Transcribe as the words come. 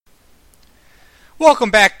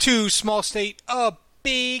Welcome back to Small State of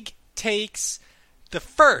Big Takes, the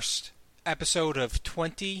first episode of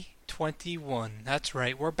 2021. That's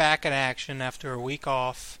right, we're back in action after a week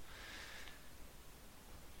off.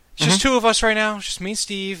 It's just two of us right now, just me and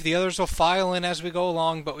Steve. The others will file in as we go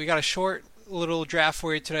along, but we got a short little draft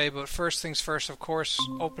for you today. But first things first, of course,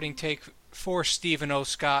 opening take for Stephen O.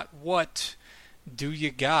 Scott. What do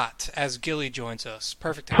you got as Gilly joins us?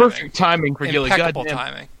 Perfect timing. Perfect timing for Gilly. Impeccable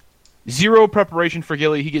timing. Zero preparation for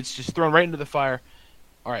Gilly. He gets just thrown right into the fire.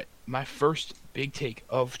 All right, my first big take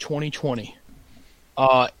of 2020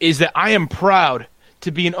 is that I am proud to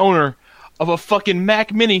be an owner of a fucking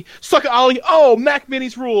Mac Mini. Suck it, Ollie. Oh, Mac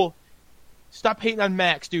Minis rule. Stop hating on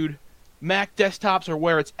Macs, dude. Mac desktops are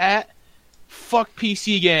where it's at. Fuck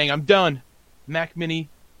PC gang. I'm done. Mac Mini,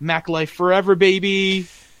 Mac life forever, baby.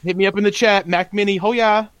 Hit me up in the chat. Mac Mini, ho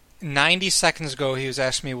yeah. 90 seconds ago, he was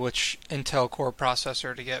asking me which Intel Core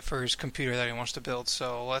processor to get for his computer that he wants to build,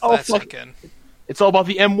 so let that sink in. It's all about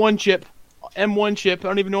the M1 chip. M1 chip. I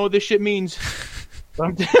don't even know what this shit means.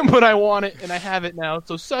 But I want it, and I have it now,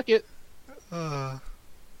 so suck it. Yeah,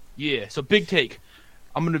 so big take.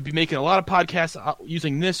 I'm going to be making a lot of podcasts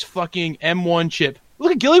using this fucking M1 chip.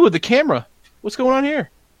 Look at Gilly with the camera. What's going on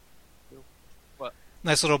here? What?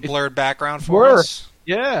 Nice little blurred background for us.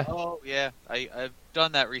 Yeah. Oh, yeah. I've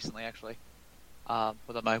done that recently, actually,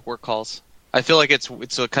 with my work calls. I feel like it's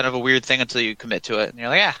a kind of a weird thing until you commit to it, and you're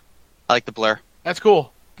like, yeah, I like the blur. That's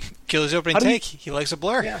cool. Gilly's opening take. He likes a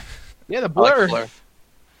blur. Yeah, the blur. I like the blur.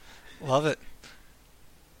 Love it.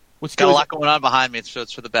 What's Got a lot going on behind me, so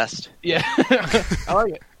it's for the best. Yeah. I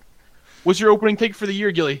like it. What's your opening take for the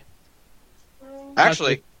year, Gilly?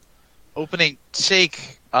 Actually, opening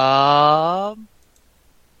take, I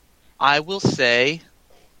will say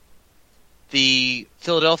the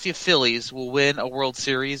Philadelphia Phillies will win a World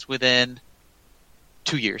Series within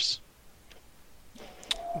 2 years.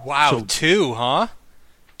 Wow, So- 2, huh?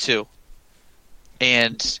 2.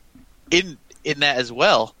 And in that as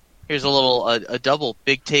well, here's a little a double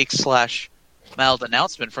big take / mild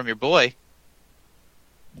announcement from your boy.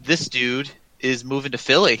 This dude is moving to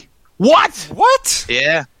Philly. What? What?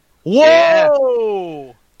 Yeah.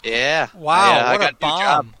 Whoa! Yeah. Wow, I what got a new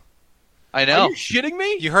job. bomb. I Are know. you shitting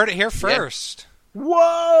me? You heard it here first.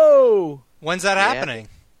 Whoa! When's that Yeah. happening?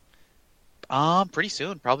 Pretty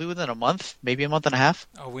soon, probably within a month, maybe a month and a half.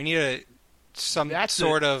 Oh, we need some That's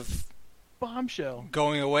sort of Bombshell.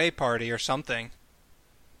 going away party or something.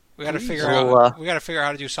 We got to Please. figure Well, out. We got to figure out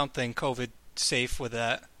how to do something COVID safe with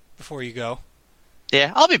that before you go.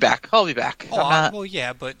 Yeah, I'll be back. Oh, I'm not, well,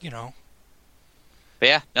 yeah, but you know, but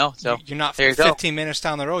yeah, no. So you're not there you go. 15 minutes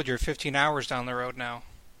down the road. You're 15 hours down the road now.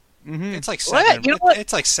 Mm-hmm. It's like Well, 7. you know what?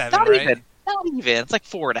 It's like 7, Not right? even. Not even. It's like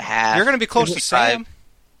 4.5. You're going to be close to It's like Sam. 5.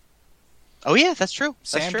 Oh yeah, that's true.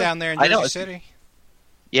 That's Sam true. down there in I know, Jersey it's- City.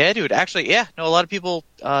 Yeah, dude. Actually, yeah. No, a lot of people.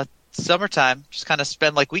 Summertime just kind of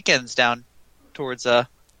spend like weekends down towards that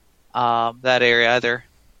area. Either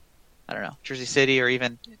I don't know, Jersey City, or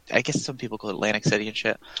even I guess some people go to Atlantic City and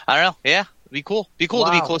shit. I don't know. Yeah, it'd be cool. Be cool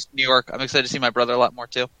to be Wow. close to New York. I'm excited to see my brother a lot more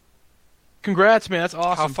too. Congrats, man. That's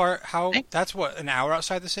awesome. How far? How? Thanks. That's what, an hour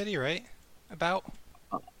outside the city, right? About.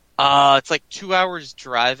 It's like 2 hours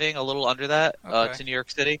driving, a little under that, Okay. to New York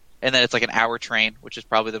City, and then it's like an hour train, which is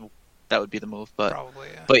probably that would be the move. But Probably.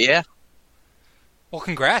 Yeah. but yeah, Well,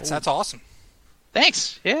 congrats. That's awesome.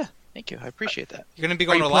 thanks. Yeah, thank you. I appreciate that. You're going to be Are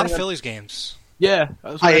going you to a lot of planning on- Phillies games. Yeah,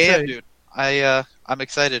 that's what I I am, say. dude. I'm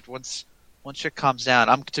excited. Once shit calms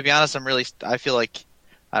down, to be honest, I feel like,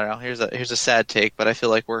 I don't know. Here's a sad take, but I feel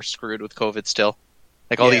like we're screwed with COVID still.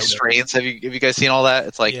 Like all Yeah, these strains. Have you guys seen all that?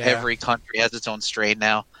 It's like Yeah. every country has its own strain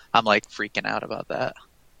now. I'm like freaking out about that.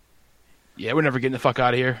 Yeah, we're never getting the fuck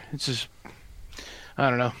out of here. It's just, I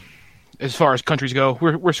don't know. As far as countries go,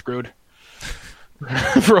 we're screwed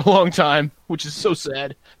for a long time, which is so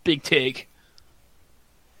sad. Big take.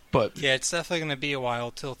 But Yeah, it's definitely going to be a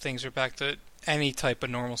while till things are back to any type of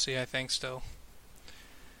normalcy, I think, still.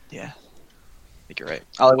 Yeah, I think you're right.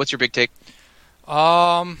 Ollie, what's your big take?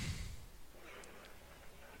 My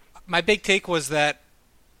big take was that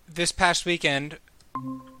this past weekend,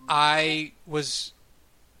 I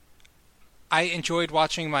enjoyed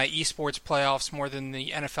watching my esports playoffs more than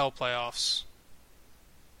the NFL playoffs.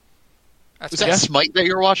 That's Was that Smite that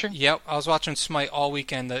you were watching? Yep, I was watching Smite all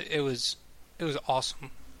weekend. It was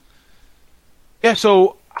awesome. yeah,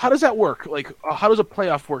 so how does that work? Like, how does a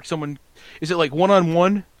playoff work? Is it like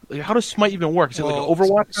 1-on-1? Like, how does Smite even work? Is it like an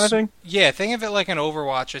Overwatch kind of thing? Yeah, think of it like an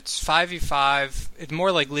Overwatch. It's 5v5. It's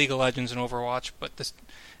more like League of Legends and Overwatch, but it's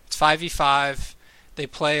 5v5. They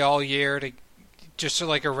play all year, just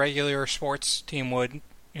like a regular sports team would.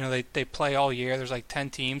 You know, they play all year. There's like 10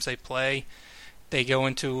 teams. They play, they go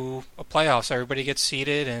into a playoffs. Everybody gets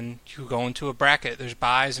seeded, and you go into a bracket. There's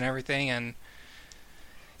buys and everything, and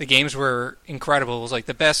the games were incredible. It was like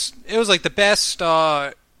the best. It was like the best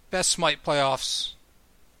Smite playoffs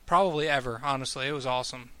probably ever. Honestly, it was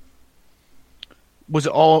awesome. Was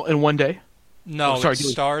it all in one day? No, sorry, it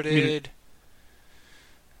started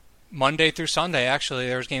Monday through Sunday. Actually,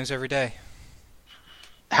 there was games every day.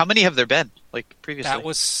 How many have there been, like, previously? That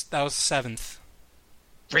was the 7th.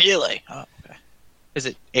 Really? Oh, okay. Is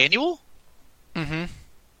it annual? Mm-hmm.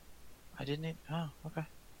 I didn't. Oh, okay.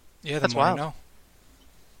 Yeah, That's more you wild. know.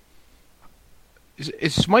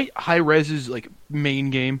 Is Smite High Res's like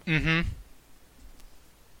main game? Mm-hmm.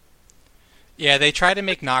 Yeah, they tried to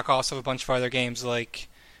make knockoffs of a bunch of other games. Like,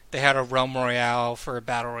 they had a Realm Royale for a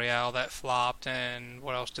Battle Royale that flopped, and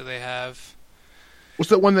what else do they have? What's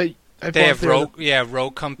that one that They have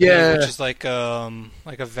Rogue Company, Yeah. which is like a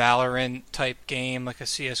Valorant type game, like a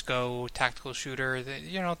CS:GO tactical shooter.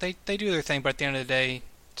 They do their thing, but at the end of the day,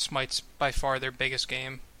 Smite's by far their biggest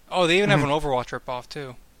game. Oh, they even have an Overwatch ripoff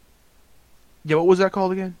too. Yeah, what was that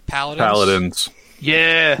called again? Paladins.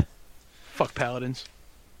 Yeah. Fuck Paladins.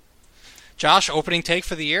 Josh, opening take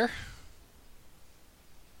for the year?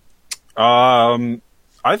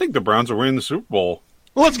 I think the Browns are winning the Super Bowl.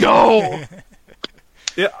 Let's go.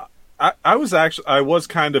 Yeah, I was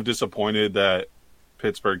kind of disappointed that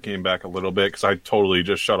Pittsburgh came back a little bit because I totally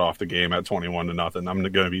just shut off the game at 21-0. I'm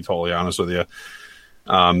going to be totally honest with you.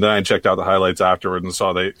 Then I checked out the highlights afterward and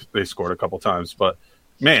saw they scored a couple times. But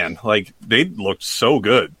man, like they looked so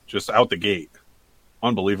good just out the gate,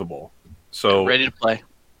 unbelievable. So Ready to play.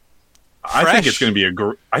 I think it's going to be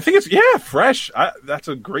I think it's fresh. That's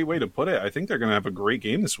a great way to put it. I think they're going to have a great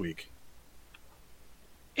game this week.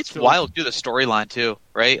 It's wild, too, the storyline, too,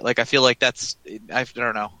 right? Like, I feel like that's... I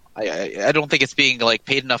don't know. I don't think it's being, like,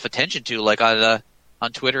 paid enough attention to, like, on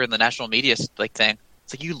Twitter and the national media, like, thing.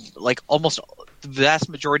 It's like, almost the vast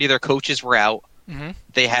majority of their coaches were out. Mm-hmm.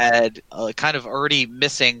 They had kind of already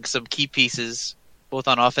missing some key pieces, both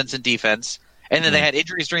on offense and defense. And then they had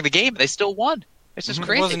injuries during the game, and they still won. It's just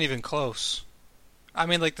crazy. It wasn't even close. I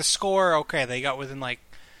mean, like, the score, okay, they got within, like,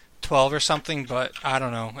 12 or something, but I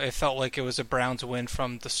don't know. It felt like it was a Browns win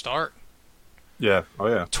from the start. Yeah. Oh,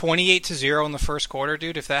 yeah. 28-0 in the first quarter,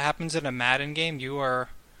 dude. If that happens in a Madden game, you are...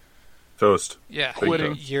 Toast. Yeah.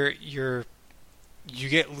 Quitting. You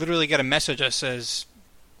literally get a message that says,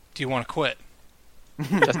 do you want to quit?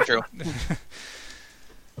 That's true.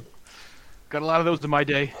 Got a lot of those in my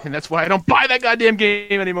day, and that's why I don't buy that goddamn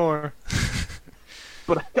game anymore.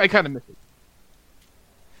 But I kind of miss it.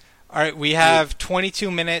 All right, we have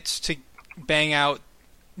 22 minutes to bang out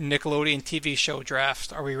Nickelodeon TV show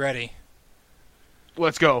draft. Are we ready?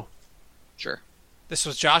 Let's go. Sure. This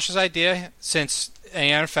was Josh's idea since the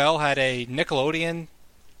NFL had a Nickelodeon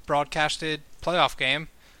broadcasted playoff game.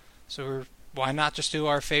 So why not just do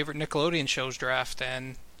our favorite Nickelodeon shows draft?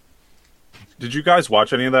 And Did you guys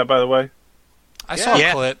watch any of that, by the way? I saw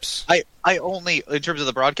Yeah. clips. I only, in terms of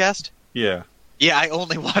the broadcast, Yeah. yeah, I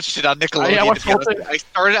only watched it on Nickelodeon. I watched to be honest. the whole thing. I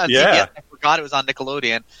started on Yeah. CBS. I forgot it was on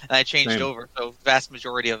Nickelodeon, and I changed Same. over. So vast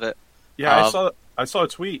majority of it. Yeah, I saw a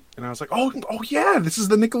tweet, and I was like, "Oh yeah, this is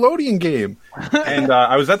the Nickelodeon game." And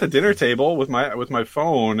I was at the dinner table with my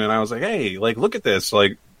phone, and I was like, "Hey, like, look at this!"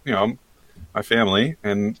 Like, my family,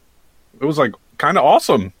 and it was like kind of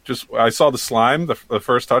awesome. Just I saw the slime, the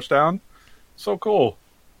first touchdown, so cool.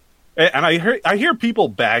 And I hear people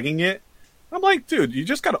bagging it. I'm like, dude, you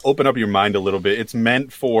just got to open up your mind a little bit. It's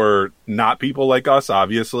meant for not people like us,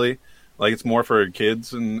 obviously. Like, it's more for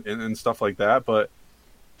kids and stuff like that, but.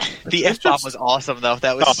 The It's F-bomb just- was awesome, though.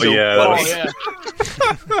 That was Oh, so yeah, funny.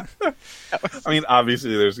 that I mean,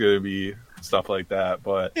 obviously, there's going to be stuff like that,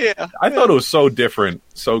 but Yeah. I thought it was so different,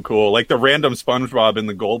 so cool. Like the random SpongeBob in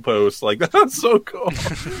the goalpost, like that's so cool.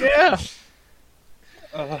 Yeah.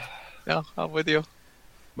 No, I'm with you.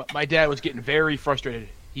 My dad was getting very frustrated.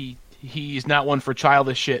 He's not one for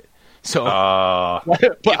childish shit. So, Yeah,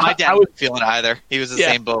 my dad I wasn't feeling it either. He was the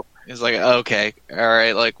Yeah. same boat. He was like, okay, all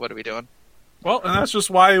right, like, what are we doing? Well, and that's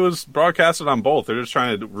just why it was broadcasted on both. They're just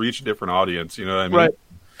trying to reach a different audience. You know what I mean? Right.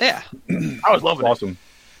 Yeah. I was loving it. Awesome.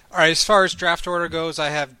 All right, as far as draft order goes, I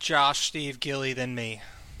have Josh, Steve, Gilly, then me.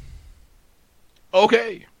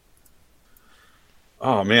 Okay.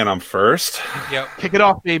 Oh man, I'm first. Yep. Kick it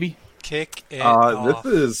off, baby. Kick it off.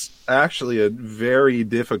 This is actually a very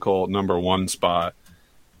difficult number one spot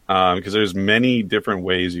because there's many different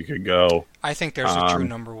ways you could go. I think there's a true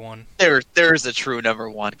number one. There's a true number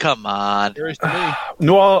one. Come on. There is to me.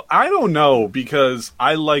 No, well, I don't know because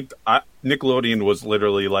Nickelodeon was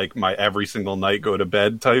literally like my every single night go to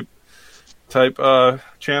bed type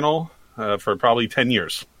channel for probably 10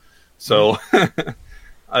 years. So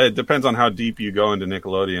it depends on how deep you go into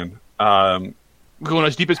Nickelodeon. We're going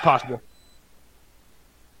as deep as possible.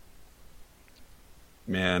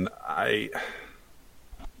 Man,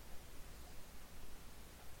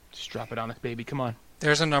 Just drop it on us, baby. Come on.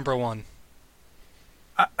 There's a number one.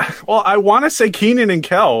 I want to say Keenan and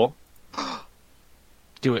Kel.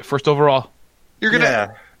 Do it. First overall. You're gonna.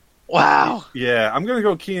 Yeah. Wow. Yeah, I'm gonna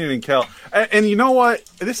go Keenan and Kel. And you know what?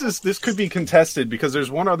 This could be contested because there's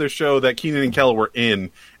one other show that Keenan and Kel were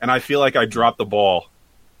in, and I feel like I dropped the ball.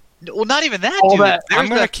 Well, not even that, All dude. that- There's I'm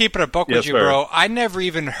going to the- keep it a buck Yes, with you, sir. bro. I never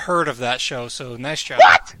even heard of that show, so nice job.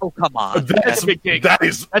 Oh, come on. That's a big take. That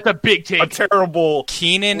is That's a big a take. terrible.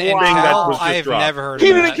 Keenan and Wow. That Kel, was just I have dropped. never heard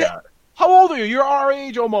Keenan of and that. Kel. How old are you? You're our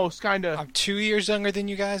age almost, kind of. I'm 2 years younger than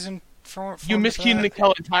you guys. You miss Keenan and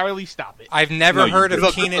Kel entirely. Stop it. I've never No, you heard of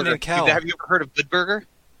Look, Keenan Good and Kel. Burger. Have you ever heard of Good Burger?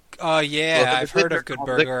 Yeah, Well, I've heard of Good Good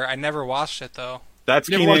Burger. Burger. I never watched it though. That's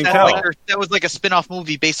Never Keenan and watched That's Kel. like that was like a spin-off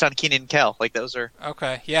movie based on Keenan and Kel. Like those are.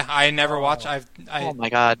 Okay, yeah, I never watched. Oh my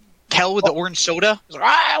god. Kel with the orange soda. He's like,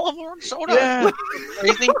 I love orange soda. Yeah.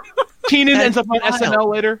 Crazy. Keenan That's ends up on wild. SNL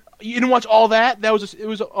later. You didn't watch all that? It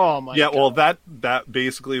was. Oh my. Yeah, God. well, that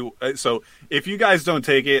basically. So if you guys don't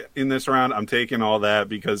take it in this round, I'm taking all that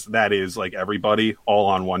because that is like everybody all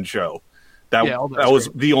on one show. That Yeah, all that's that was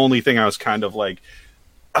great. the only thing I was kind of like,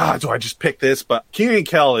 do I just pick this? But Keenan and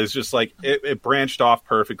Kel is just like it branched off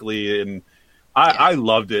perfectly, and I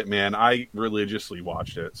loved it, man. I religiously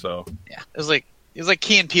watched it. So Yeah. It was like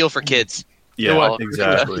Key and Peele for kids. yeah, was.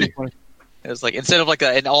 exactly. It was like instead of like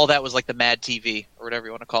and all that was like the Mad TV or whatever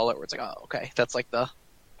you want to call it, where it's like, oh, okay, that's like the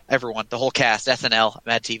whole cast, SNL,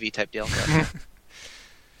 Mad TV type deal.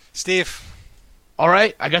 Steve. All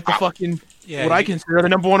right, I got the fucking Yeah, what I you- consider the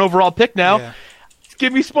number one overall pick now. Yeah.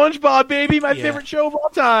 Give me SpongeBob, baby, my Yeah. favorite show of all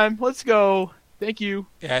time. Let's go. Thank you.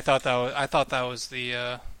 Yeah, I thought that was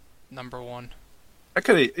the number one.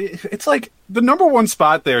 It's like the number one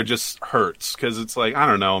spot there just hurts because it's like I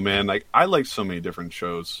don't know, man. Like I like so many different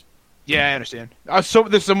shows. Yeah, I understand. So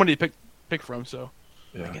there's somebody to pick from. So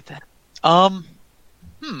Yeah. I get that. I'm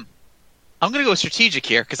gonna go strategic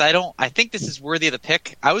here because I think this is worthy of the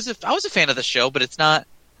pick. I was a fan of the show, but it's not.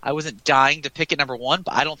 I wasn't dying to pick it number one,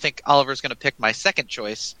 but I don't think Oliver's gonna pick my second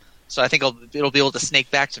choice. So I think it'll be able to snake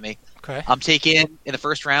back to me. Okay, I'm taking in the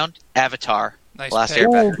first round Avatar. nice Last pick.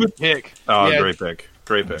 Airbender. Ooh, good pick. Oh, Yeah, great pick.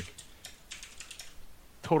 Great pick.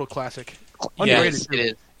 total classic. Yeah, Underrated. It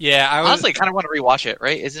is. Yeah, I was Honestly, kind of want to rewatch it.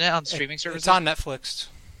 Right? Isn't it on streaming services? It's on Netflix.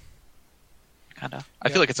 Kind of. I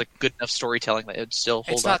Yeah. feel like it's like good enough storytelling that it'd still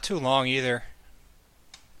hold It's up. not too long either.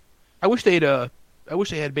 I wish they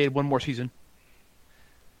had made one more season.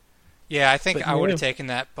 Yeah, I think But I would yeah. have taken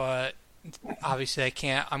that, but obviously I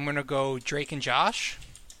can't. I'm gonna go Drake and Josh,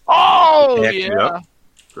 Oh Heck, yeah.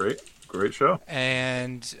 Yep. Great show.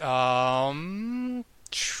 and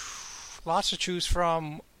lots to choose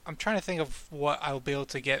from. I'm trying to think of what I'll be able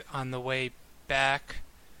to get on the way back.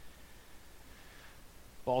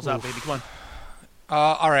 Balls out, baby. Come on.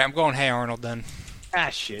 All right, I'm going Hey Arnold then. Ah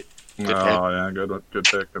shit. Good Oh yeah, good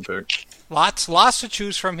pick. Good pick. Lots to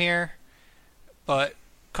choose from here, but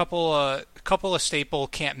couple of staple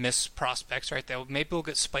can't miss prospects right there. Maybe we'll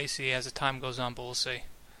get spicy as the time goes on, but we'll see.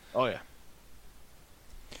 Oh yeah.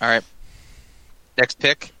 All right. Next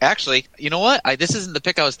pick. Actually, you know what? This isn't the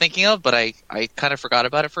pick I was thinking of, but I kind of forgot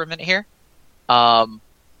about it for a minute here. I'm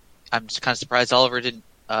just kind of surprised Oliver didn't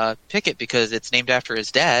pick it because it's named after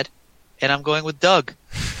his dad, and I'm going with Doug.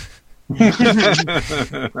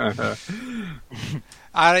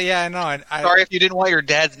 Yeah, I know. I Sorry if you didn't want your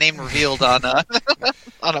dad's name revealed on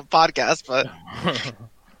on a podcast, but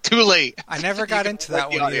too late. I never got into that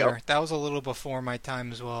the one audio. either. That was a little before my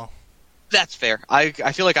time as well. That's fair. I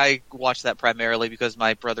feel like I watched that primarily because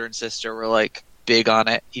my brother and sister were like big on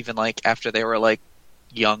it, even like after they were like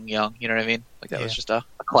young. You know what I mean? Like that was Yeah. just a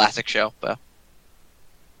classic show. But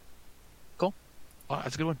Oh,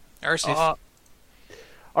 that's a good one. Or Steve. All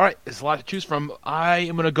right, there's a lot to choose from. I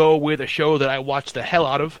am going to go with a show that I watched the hell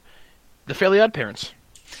out of, The Fairly Odd Parents.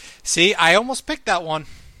 See, I almost picked that one.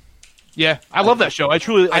 Yeah, I love that show. I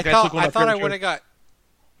truly I took thought one of my I favorite would shows. have got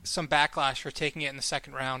some backlash for taking it in the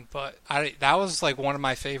second round, but that was like one of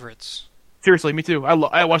my favorites. Seriously, me too.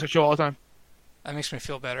 I watch that show all the time. That makes me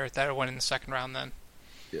feel better that it went in the second round then.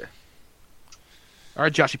 All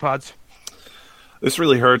right, Joshy Pods. This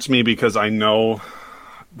really hurts me because I know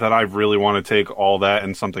that I really want to take all that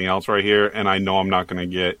and something else right here, and I know I'm not going to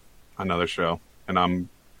get another show. And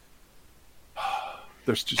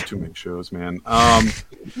there's just too many shows, man.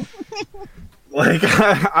 Like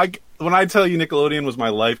when I tell you Nickelodeon was my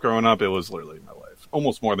life growing up, it was literally my life,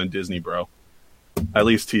 almost more than Disney, bro. At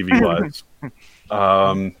least TV was.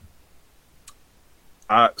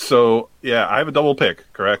 So yeah, I have a double pick.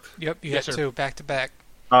 Correct. Yep, you Yes, have sir. two back to back.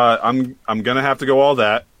 I'm gonna have to go all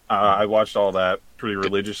that. I watched all that pretty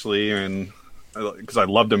religiously, and because I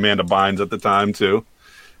loved Amanda Bynes at the time too.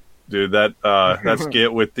 Dude, that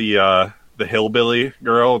skit with the hillbilly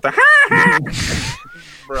girl, bro,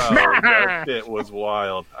 that skit was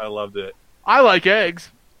wild. I loved it. I like eggs.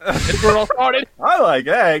 That's where it all started. I like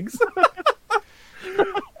eggs.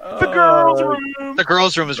 The girls' room. The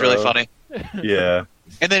girls' room was really Bro. funny. Yeah,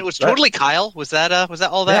 And then it was Totally Kyle. Was that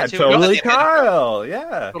all that yeah, too? totally, Yeah, Kyle.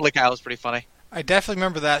 Yeah, Totally Kyle was pretty funny. I definitely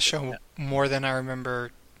remember that show more than I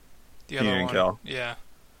remember the other Kenan and one. Kel. Yeah.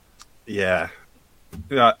 yeah.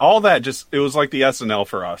 All that it was like the SNL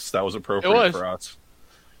for us. That was appropriate It was. for us.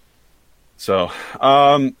 So,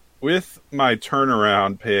 with my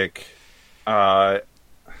turnaround pick, man,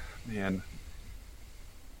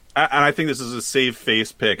 and I think this is a safe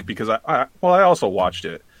face pick because I also watched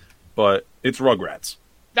it, but it's Rugrats.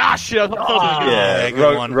 Ah, shit. I thought it was good. Yeah,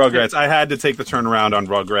 good one. Rugrats. I had to take the turnaround on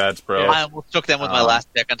Rugrats, bro. I almost took them with my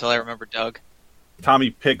last pick until I remembered Doug.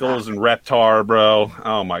 Tommy Pickles and Reptar, bro.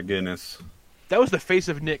 Oh my goodness, That was the face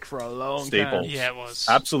of Nick for a long Staple. time. Yeah, it was.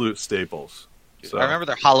 absolute staples. So, I remember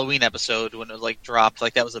their Halloween episode when it was like dropped.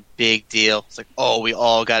 Like that was a big deal. It's like, oh, we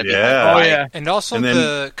all got to be. Yeah. Oh, like, yeah. And also And then-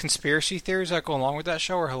 the conspiracy theories that go along with that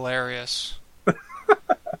show are hilarious. what?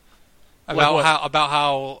 About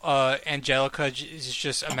how Angelica is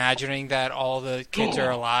just imagining that all the kids are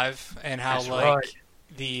alive, and how That's like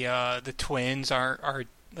right. the twins are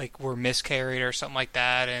like were miscarried or something like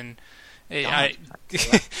that, and like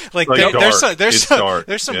Like there's dark. It's dark,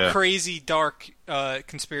 there's some yeah. crazy dark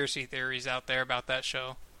conspiracy theories out there about that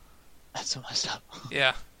show. That's so messed up.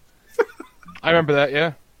 Yeah, I remember that,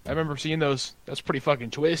 yeah. I remember seeing those. That's pretty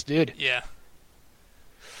fucking twist, dude. yeah.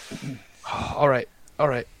 All right.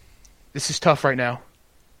 This is tough right now.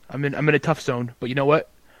 I'm in a tough zone, but you know what?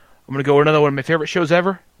 I'm gonna go with another one of my favorite shows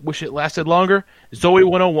ever. Wish it lasted longer. Zoe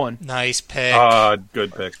 101. Nice pick.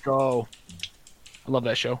 good pick. Go. I love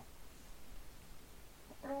that show.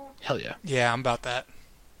 Hell yeah. Yeah, I'm about that.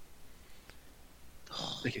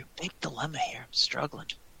 Thank you. Big dilemma here. I'm struggling.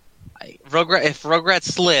 If Rugrats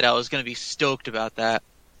slid, I was going to be stoked about that.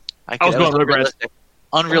 I was going Rugrats. unrealistic.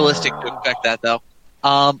 Unrealistic to expect that though.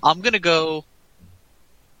 I'm going to go.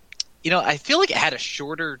 I feel like it had a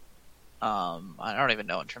shorter. I don't even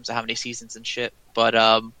know in terms of how many seasons and shit, but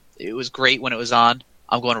it was great when it was on.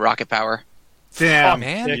 I'm going Rocket Power. Damn, Oh,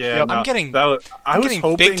 man. Yeah, Yep. no, I'm getting I was getting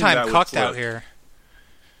hoping big time that would cucked slip. out here.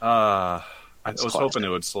 I was close. hoping it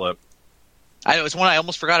would slip. It was one I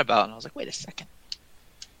almost forgot about, and I was like, wait a second.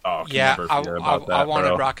 Oh, can Yeah, never I forget about that, wanted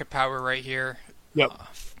bro. Rocket Power right here. Yep.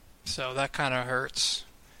 So that kind of hurts.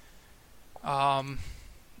 All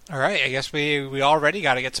right, I guess we already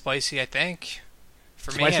got to get spicy. I think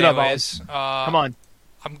for Spice me, it up, anyways. Come on.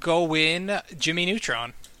 I'm going Jimmy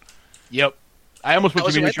Neutron. Yep. I almost went That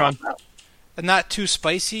was Jimmy what I Neutron. thought. Not too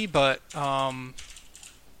spicy, but I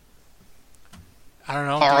don't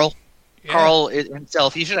know. Carl. Yeah, Carl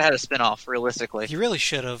himself, he should have had a spin-off, realistically. He really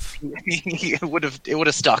should have. it would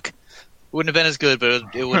have stuck. It wouldn't have been as good, but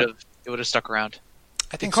it would have stuck around.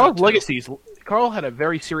 I think And Carl's so, too. legacies. Carl had a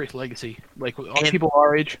very serious legacy. Like with all And- people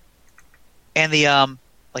our age. And the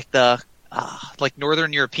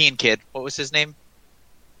Northern European kid, what was his name?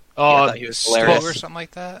 I thought he was Slow hilarious. or something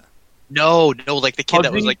like that. No, like the kid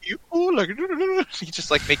that was Pudgy? like, he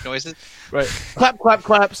just like make noises. Right. Clap, clap,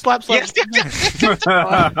 clap. Slap, slap. Yes.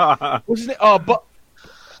 What's his name? Oh,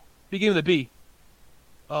 beginning with a B.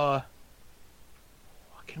 Fucking,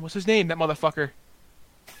 what's his name? That motherfucker.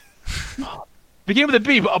 Beginning with a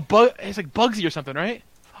B, but a bug. It's like Bugsy or something, right?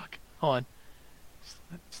 Fuck. Hold on.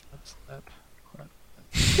 Slap.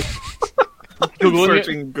 Googling it.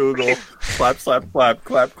 Searching Google. Slap, slap, clap,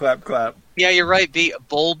 clap, clap, clap. Yeah, you're right.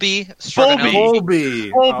 Bolby. Stroganoff.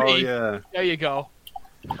 Colby. Colby. Oh yeah. There you go.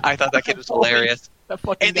 I thought that kid was hilarious. That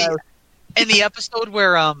fucking And guy. in the episode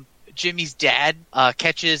where Jimmy's dad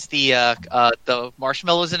catches the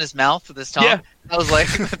marshmallows in his mouth with his tongue, Yeah. I was like,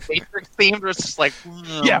 the Matrix themed was just like,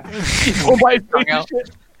 Yeah. He's going by his face and out. shit.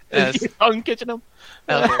 Yes. His tongue catching him.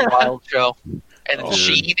 That was a wild show. And then Oh,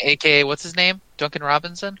 Sheen, aka what's his name, Duncan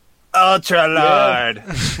Robinson. Ultra Lord.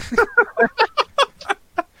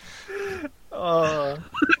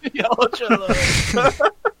 Yeah, Ultra Lord.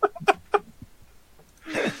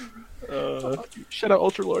 Shout out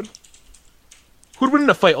Ultra Lord. Who'd win in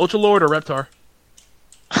a fight, Ultra Lord or Reptar?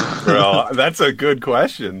 Bro, that's a good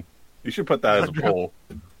question. You should put that as a poll.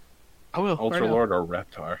 I will. Ultra right now. Lord or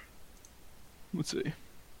Reptar? Let's see.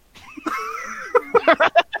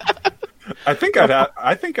 I think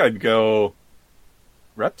I'd go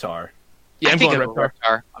Reptar. Yeah, I I'm think going it was Reptar.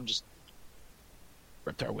 Reptar. I'm just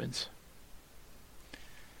Reptar wins.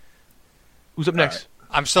 Who's up next?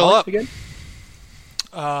 I'm still Alex up. again?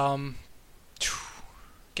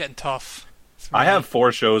 Getting tough. for I me. have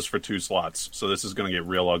 4 shows for 2 slots, so this is going to get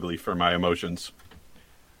real ugly for my emotions.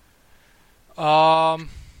 I'm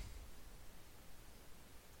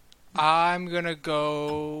gonna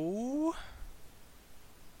go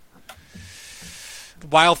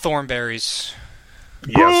Wild Thornberries.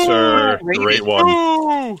 Yes, sir. Boo! Great one.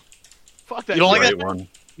 Ooh! Fuck that. You don't like shit. Great one.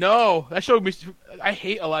 No, that showed me. I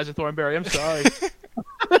hate Eliza Thornberry. I'm sorry.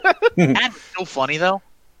 That's so funny though.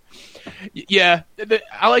 Yeah,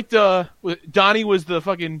 I liked. Donnie was the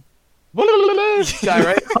fucking guy,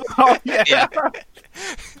 right? Oh, yeah. Yeah.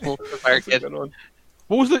 Little fire That's a kid. good one.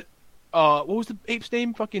 What was the ape's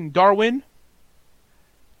name? Fucking Darwin.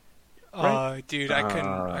 Dude, I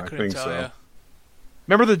I couldn't think tell so. you.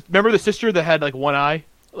 Remember the sister that had like one eye,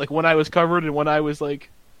 like one eye was covered and one eye was like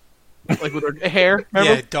with her hair.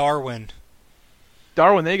 Remember? Yeah, Darwin,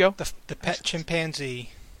 Darwin. There you go. the pet chimpanzee.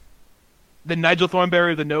 The Nigel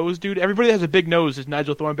Thornberry of the nose, dude. Everybody that has a big nose is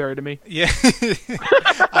Nigel Thornberry to me. Yeah,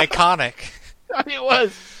 iconic. I mean, it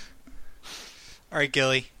was. All right,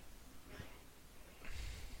 Gilly.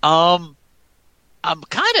 I'm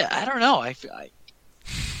kind of. I don't know.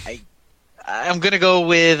 I'm gonna go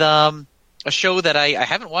with a show that I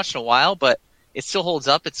haven't watched in a while, but it still holds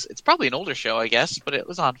up. It's probably an older show, I guess, but it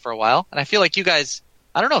was on for a while, and I feel like you guys.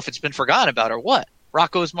 I don't know if it's been forgotten about or what.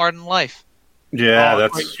 Rocco's Modern Life. Yeah, Oh,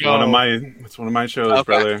 that's great show. one of my shows, Okay.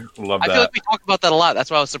 brother. Love I that. feel like we talk about that a lot. That's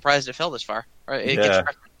why I was surprised it fell this far. Or it gets Yeah.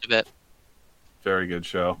 referenced a bit. Very good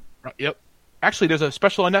show. Yep. Actually, there's a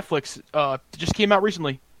special on Netflix. It just came out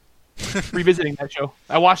recently. Revisiting that show.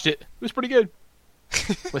 I watched it. It was pretty good.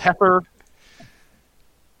 With Heifer.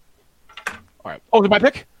 All right. Oh, my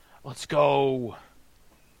pick? Let's go.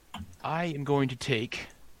 I am going to take...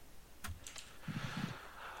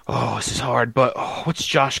 Oh, this is hard, but what's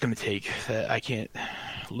Josh going to take that I can't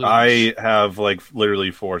lose? I have like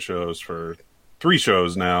literally 3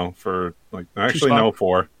 shows now for like actually spots. no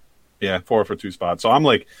 4. Yeah, 4 for 2 spots. So I'm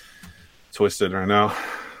like twisted right now.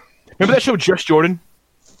 Remember that show, Just Jordan?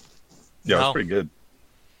 Yeah, No. it's pretty good.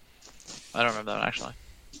 I don't remember that one, actually.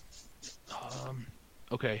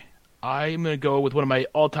 Okay. I'm going to go with one of my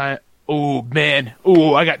all-time... Oh, man.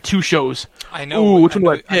 Oh, I got 2 shows. I know. Ooh, which one do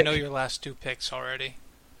I I pick? know your last 2 picks already.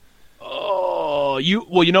 Oh, you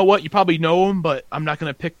know what? You probably know them, but I'm not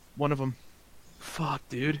gonna pick one of them. Fuck,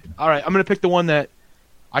 dude. All right, I'm gonna pick the one that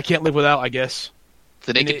I can't live without, I guess.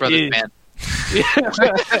 The Naked it Brothers is. band.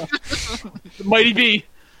 The Mighty B,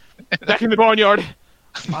 back in the barnyard.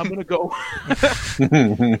 I'm gonna go.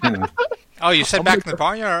 Oh, you said back in the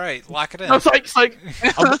barnyard? All right, lock it in. No, it's like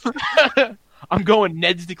I'm going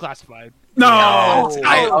Ned's Declassified. No,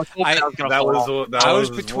 I was one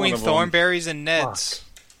between of them. Thornberries and Ned's.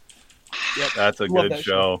 That's a Love good that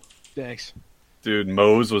show. Thanks. Dude.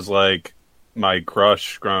 Mose was like my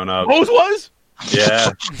crush growing up. Mose was? Yeah,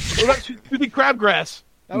 What about Toothy Crabgrass?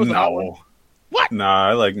 That was that one. no, What? Nah,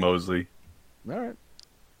 I like Mosley. All right.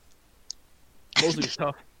 Mosley's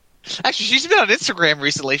tough. Actually, she's been on Instagram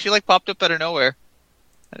recently. She like popped up out of nowhere,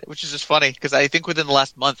 which is just funny because I think within the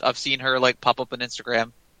last month I've seen her like pop up on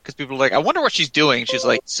Instagram because people are like, I wonder what she's doing. She's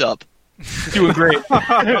like, sup. Doing great.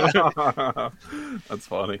 That's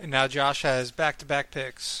funny. And now Josh has back-to-back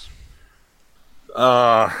picks.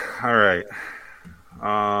 All right.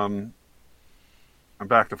 I'm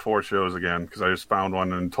back to 4 shows again because I just found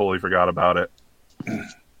one and totally forgot about it.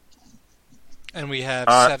 And we have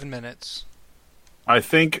 7 minutes. I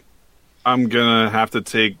think I'm gonna have to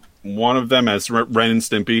take one of them as Ren and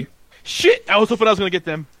Stimpy. Shit, I was hoping I was going to get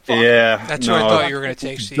them. Fuck. Yeah, That's no, what I thought you were going to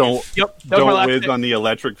take, Steve. Don't Yep, that was my don't last whiz pick. on the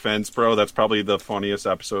electric fence, bro. That's probably the funniest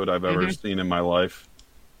episode I've ever Mhm. seen in my life.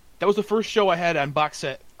 That was the first show I had on box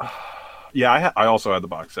set. Yeah, I also had the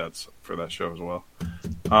box sets for that show as well.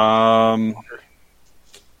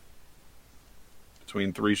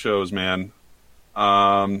 Between 3 shows, man.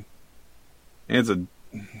 It's a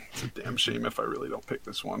damn shame if I really don't pick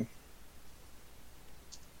this one.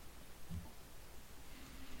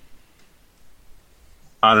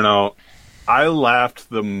 I don't know. I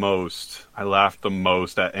laughed the most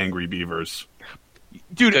at Angry Beavers.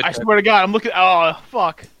 Dude, Good. I swear to God, I'm looking... Oh,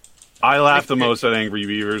 fuck. I laughed the most at Angry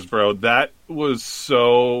Beavers, bro. That was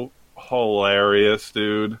so hilarious,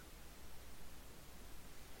 dude.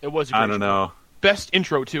 It was a great I don't show. know. Best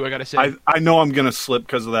intro, too, I gotta say. I know I'm going to slip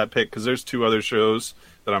because of that pick because there's 2 other shows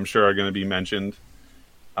that I'm sure are going to be mentioned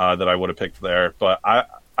that I would have picked there. But I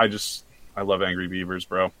love Angry Beavers,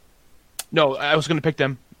 bro. No, I was gonna pick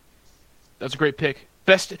them. That's a great pick.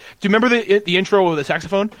 Best... Do you remember the intro of the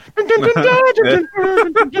saxophone?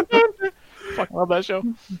 Fuck fucking love that show.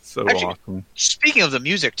 So Actually, awesome. Speaking of the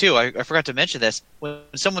music too, I forgot to mention this. When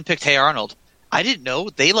someone picked Hey Arnold, I didn't know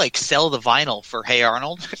they like sell the vinyl for Hey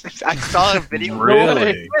Arnold. I saw a video.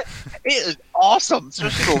 Really? It is awesome,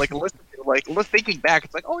 especially to like listen to. Like thinking back,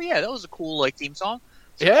 it's like, oh yeah, that was a cool like theme song.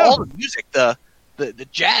 So Yeah. all the music, the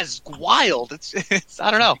jazz, is wild. It's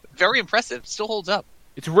I don't know, very impressive. Still holds up.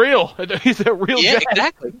 It's real. He's a real Yeah, jazz.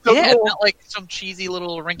 exactly. So Yeah, cool. it's not like some cheesy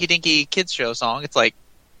little rinky-dinky kids show song. It's like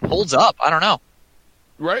holds up. I don't know.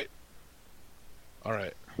 Right? All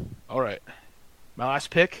right. My last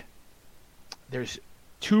pick. There's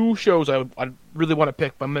two shows I really want to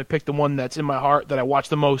pick, but I'm going to pick the one that's in my heart that I watch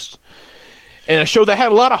the most. And a show that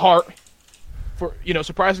had a lot of heart, for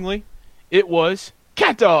surprisingly, it was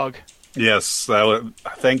Cat Dog. Yes,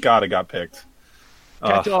 thank God it got picked.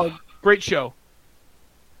 Cat Dog, great show.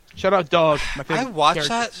 Shout out Dog, my I favorite watched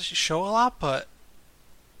character. that show a lot, but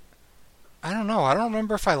I don't know. I don't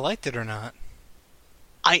remember if I liked it or not.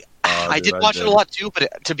 I dude, did I watch it did. a lot too,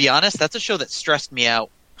 but to be honest, that's a show that stressed me out.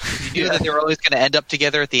 You knew that they were always going to end up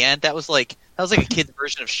together at the end. That was like a kid's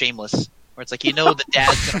version of Shameless, where it's like the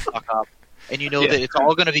dad's going to fuck up, and that it's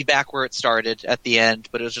all going to be back where it started at the end.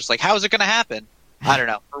 But it was just like, how is it going to happen? I don't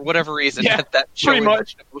know. For whatever reason, Yeah, that show pretty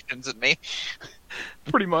much. evoked emotions in me.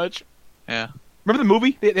 Pretty much. Yeah, Remember the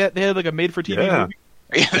movie? They had like a made-for-TV Yeah. movie.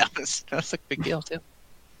 yeah, that was like a big deal too.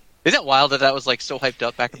 Isn't it wild that was like so hyped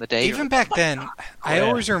up back in the day? Even back then, I Yeah.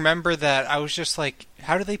 always remember that I was just like,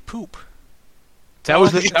 how do they poop? That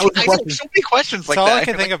was the I asked question. so many questions That's like all that. I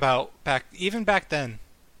can think about even back then.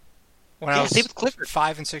 When I Yeah, was same with Clifford.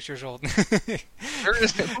 5 and 6 years old.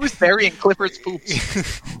 Who's burying Clifford's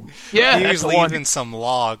poops? Yeah, he that's was the one. leaving some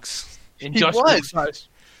logs. In He just was. enough size.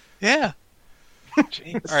 Yeah. All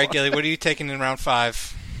right, Gilly, what are you taking in round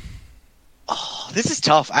 5? Oh, this is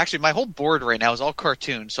tough. Actually, my whole board right now is all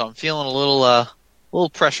cartoon, so I'm feeling a little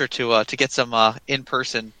pressure to get some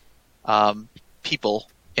in-person people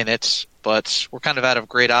in it. But we're kind of out of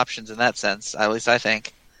great options in that sense. At least I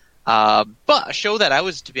think. But a show that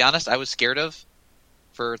to be honest, I was scared of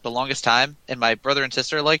for the longest time, and my brother and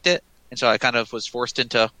sister liked it, and so I kind of was forced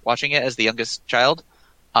into watching it as the youngest child.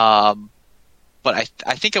 But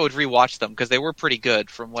I think I would rewatch them because they were pretty good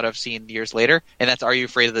from what I've seen years later, and that's Are You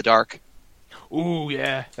Afraid of the Dark? Ooh,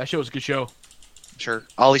 yeah. That show was a good show. I'm sure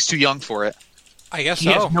Ollie's too young for it. I guess He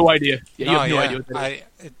so. has no idea. Yeah, you have no yeah. idea what that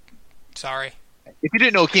is. Sorry. If you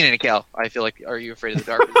didn't know Keenan and Kel, I feel like Are You Afraid of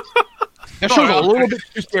the Dark? That show's a little bit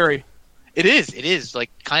too scary. It is like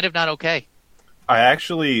kind of not okay. I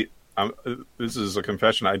actually, this is a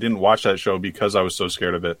confession. I didn't watch that show because I was so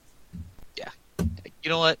scared of it. You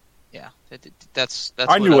know what? Yeah, that's.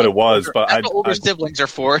 I knew what it was, but that's what older siblings are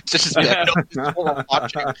for. To just be like, no, this is what we're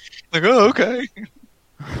watching. Like, oh, okay.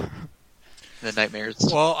 The nightmares.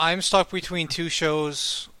 Well, I'm stuck between two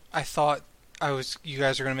shows. I thought you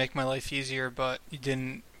guys were going to make my life easier, but you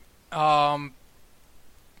didn't.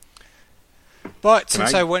 But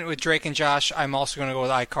since I went with Drake and Josh, I'm also going to go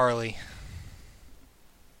with iCarly.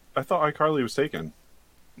 I thought iCarly was taken.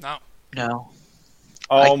 No. No,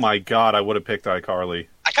 Oh my God, I would have picked iCarly.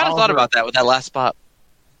 I kind of thought about that with that last spot.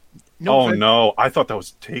 Oh no, I thought that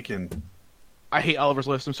was taken. I hate Oliver's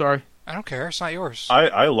List. I'm sorry. I don't care. It's not yours.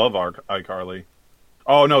 I love iCarly.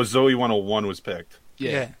 Oh no, Zoe 101 was picked.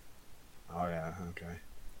 Yeah. Oh yeah, okay.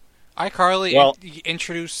 iCarly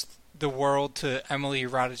introduced the world to Emily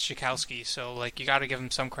Ratajkowski, so like you got to give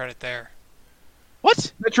him some credit there. What?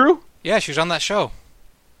 Is that true? Yeah, she was on that show.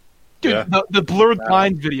 Dude, Yeah. the Blurred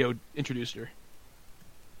Lines video introduced her.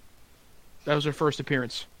 That was her first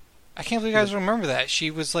appearance. I can't believe you guys remember that. She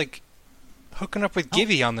was like hooking up with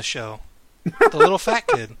Gibby on the show. The little fat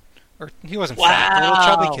kid. Or he wasn't fat, the little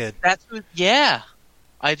chubby kid. That's yeah.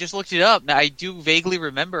 I just looked it up. Now I do vaguely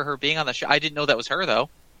remember her being on the show. I didn't know that was her though.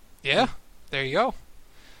 Yeah, there you go.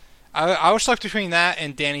 I was stuck between that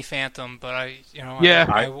and Danny Phantom, but I went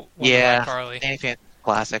with iCarly. Danny Phantom,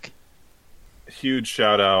 classic. Huge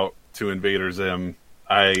shout out to Invader Zim.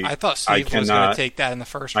 I thought Steve was going to take that in the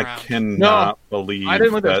first round. I cannot believe I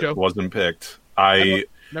didn't like that show. wasn't picked. I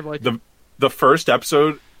Never liked the first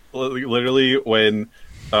episode, literally when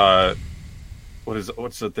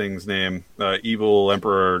what's the thing's name? Evil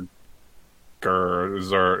Emperor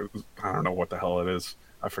Gurs, or I don't know what the hell it is.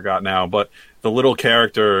 I forgot now. But the little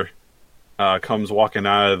character comes walking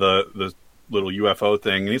out of the little UFO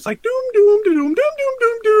thing, and he's like doom doom doom doom doom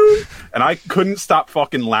doom doom, and I couldn't stop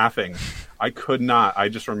fucking laughing. I could not. I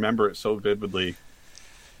just remember it so vividly.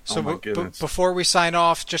 So oh my goodness. before we sign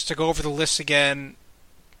off, just to go over the list again,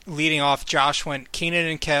 leading off, Josh went Keenan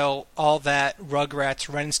and Kel, All That,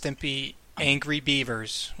 Rugrats, Ren and Stimpy, Angry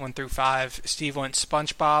Beavers, 1 through 5. Steve went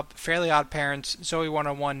SpongeBob, Fairly Odd Parents, Zoe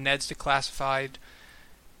 101, Ned's Declassified,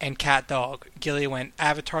 and Cat Dog. Gilly went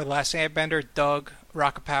Avatar: The Last Airbender, Doug,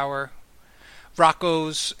 Rock of Power,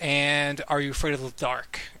 Rocco's, and Are You Afraid of the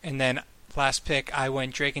Dark? And then last pick, I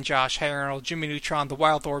went Drake and Josh, Hey Arnold, Jimmy Neutron, The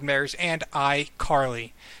Wild Thornberrys, and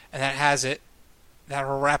iCarly. And that has it.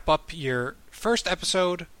 That'll wrap up your first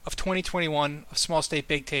episode of 2021 of Small State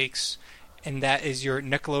Big Takes, and that is your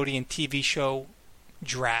Nickelodeon TV show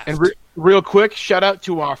draft. And real quick, shout out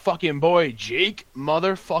to our fucking boy Jake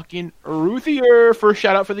motherfucking Ruthier for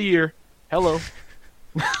shout out for the year. Hello.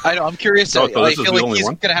 I know. I'm curious. Oh, I so this is feel the like only he's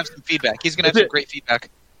one? going to have some feedback. He's going to have some great feedback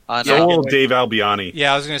on. Oh, Dave Albiani.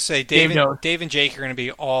 Yeah, I was going to say Dave knows. Dave and Jake are going to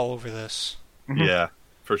be all over this. Yeah,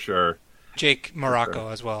 for sure. Jake Morocco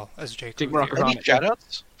as well as Jake. Jake Ruthier. Morocco's Any shout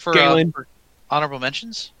outs for Galen. honorable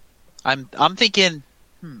mentions? I'm thinking.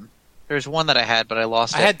 There's one that I had, but I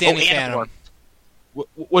lost. I it. had Danny Animorphs. Phantom.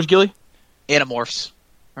 What's Gilly? Animorphs.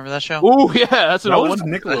 Remember that show? Oh yeah, that's That another was a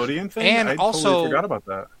one. Nickelodeon thing? And I also- totally forgot about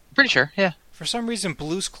that. Pretty sure. Yeah. For some reason,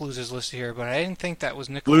 Blue's Clues is listed here, but I didn't think that was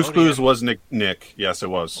Nickelodeon. Blue's Clues was Nick. Yes, it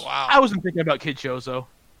was. Wow. I wasn't thinking about kid shows though.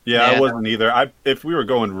 Yeah, I Yeah. wasn't either. If we were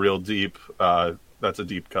going real deep, that's a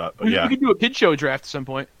deep cut. But We yeah, could do a kid show draft at some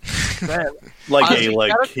point. Man. like Honestly, a like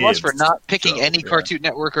shout out to us kids for not picking show, any yeah. Cartoon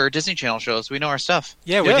Network or Disney Channel shows. We know our stuff.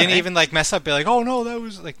 Yeah, we Yeah. didn't even like mess up. Be like, oh no, that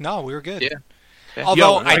was like, no, we were good. Yeah. Yeah.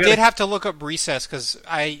 Although Yo, I I did gotta- have to look up Recess because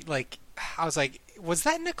I was like, was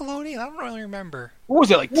that Nickelodeon? I don't really remember. What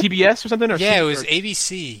was it, like TBS or something? Or Yeah, it or was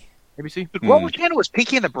ABC. ABC. What channel was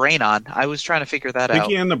Pinky and the Brain on? I was trying to figure that out.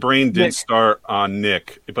 Pinky and the Brain did Nick. start on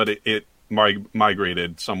Nick, but it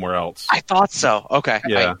migrated somewhere else. I thought so. Okay.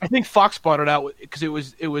 Yeah. I think Fox bought it out because it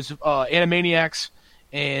was Animaniacs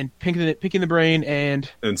and Pinky and the Brain and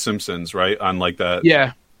And Simpsons, right? On like that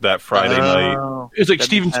yeah, that Friday night. Oh. it was like That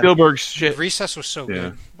Steven makes sense. Spielberg's shit. Recess was so Yeah.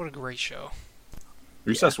 good. What a great show.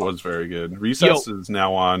 Recess was very good. Recess is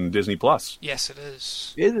now on Disney Plus. Yes, it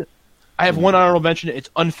is. Is it? I have one honorable mention. It's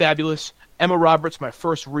Unfabulous. Emma Roberts, my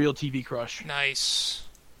first real TV crush. Nice.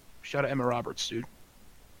 Shout out Emma Roberts, dude.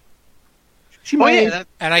 She Oh might. yeah. That,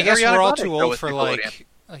 And I the guess Ariana we're all Grande too show old with for Nickelodeon.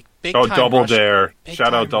 like Big Oh, Time Double Rush. Dare! Big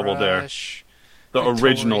Shout out Time Double Dare, Rush. the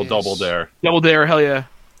original Victorious. Double Dare. Double Dare, hell yeah.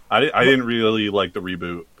 I didn't really like the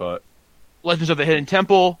reboot, but Legends of the Hidden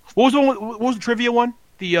Temple. What was the one, what was the trivia one?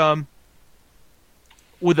 The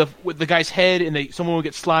with the guy's head and someone would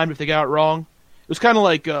get slimed if they got it wrong. It was kind of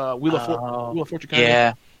like Wheel of Fortune. Kinda.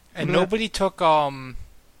 Yeah. And Remember that? nobody took the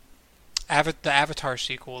Avatar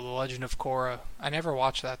sequel, The Legend of Korra. I never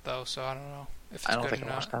watched that though, so I don't know if it's I don't good think or I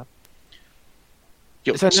not. watched that.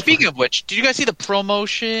 Yo, Is that speaking of which, did you guys see the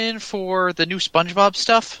promotion for the new SpongeBob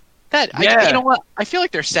stuff? Yeah. You know what? I feel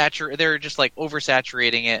like they're just like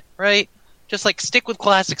oversaturating it, right? Just like stick with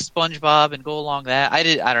classic SpongeBob and go along that. I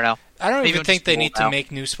don't know. I don't Maybe even I'm think just they old need to now.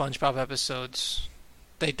 make new SpongeBob episodes.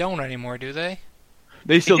 They don't anymore, do they?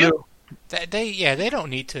 They still They do. They don't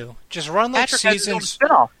need to. Just run like Patrick has his own seasons.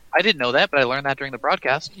 spinoff. I didn't know that, but I learned that during the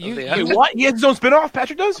broadcast. You- Yeah. Wait, what? He has his own spinoff.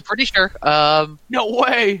 Patrick does? I'm pretty sure. No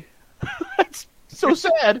way. That's so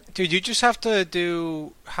sad. Dude, you just have to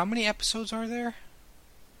do. How many episodes are there?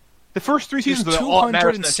 The first 3 There's seasons are all that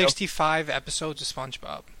matters in that show. 265 episodes of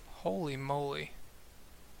SpongeBob. Holy moly.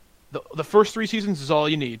 The first 3 seasons is all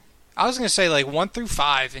you need. I was gonna say like 1 through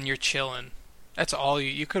 5, and you're chilling. That's all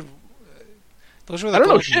you could. Those were the I don't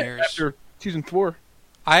know golden shit years. after season 4.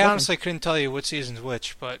 I nothing. honestly couldn't tell you what season's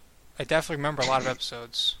which, but I definitely remember a lot of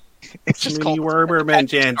episodes. it's just called Werberman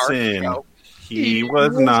Patrick Star Jensen. Show. He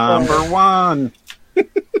was number one.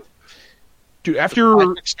 Dude, after...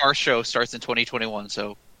 Patrick Star Show starts in 2021,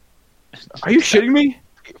 so. Are you shitting me?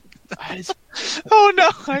 Oh no!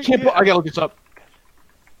 I can't. I gotta look this up.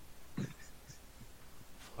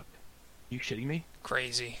 Fuck. You shitting me?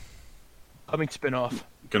 Crazy. Coming spin-off.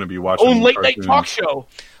 Gonna be watching Own late night cartoons. talk show.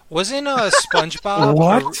 Wasn't SpongeBob?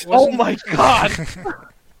 What? Oh my god.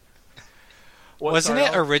 What, Wasn't sorry,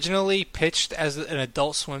 it Al? originally pitched as an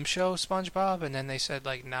Adult Swim show, SpongeBob, and then they said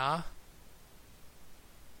like, nah?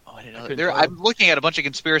 Oh, I didn't I know. couldn't There, tell. I'm looking at a bunch of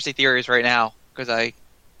conspiracy theories right now because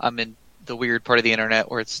I'm in the weird part of the internet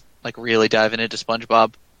where it's like really diving into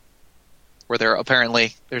SpongeBob, where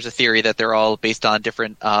there's a theory that they're all based on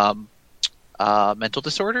different mental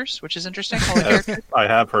disorders, which is interesting. All the characters. I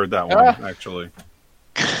have heard that one actually.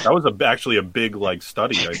 That was actually a big like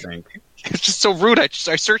study, I think. It's just so rude. I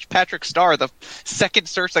searched Patrick Star. The second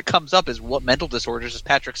search that comes up is what mental disorders does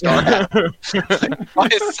Patrick Star have? Why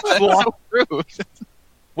is that so rude?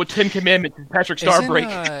 What 10 Commandments did Patrick Star Isn't, break?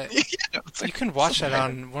 you can watch that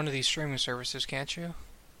on one of these streaming services, can't you?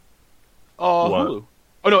 What? Hulu.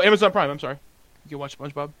 Oh no, Amazon Prime. I'm sorry. You can watch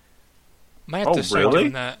SpongeBob. Might have Oh, to start really?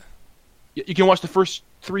 doing that. You can watch the first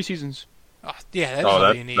 3 seasons. Oh, yeah, that's Oh,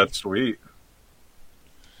 all you need. that's sweet.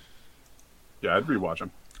 Yeah, I'd rewatch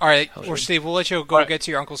them. All right, Hell or yeah. Steve, we'll let you go All right. get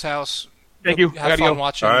to your uncle's house. Thank you. I Have gotta fun go.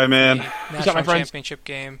 watching All right, man. the out, my national friends. championship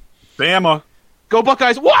game. Bama. Go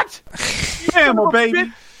Buckeyes! What? Bama,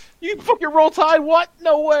 baby. You fucking roll Tide? What?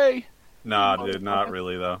 No way. Nah, dude, not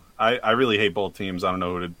really though. I really hate both teams. I don't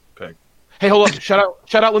know who to pick. Hey, hold up! Shout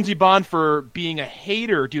out Lindsey Bond for being a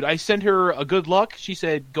hater, dude. I sent her a good luck. She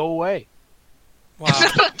said, "Go away."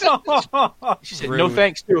 Wow, She said, Rude. "No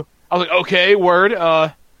thanks." Too. I was like, "Okay, word."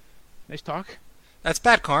 Nice talk. that's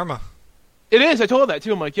bad karma. It is. I told her that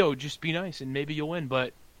too. I'm like, "Yo, just be nice and maybe you'll win."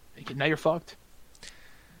 But now you're fucked.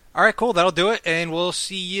 All right, cool. That'll do it, and we'll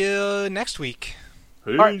see you next week.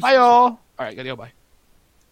 Peace. All right, bye, y'all. All right, gotta go. Bye.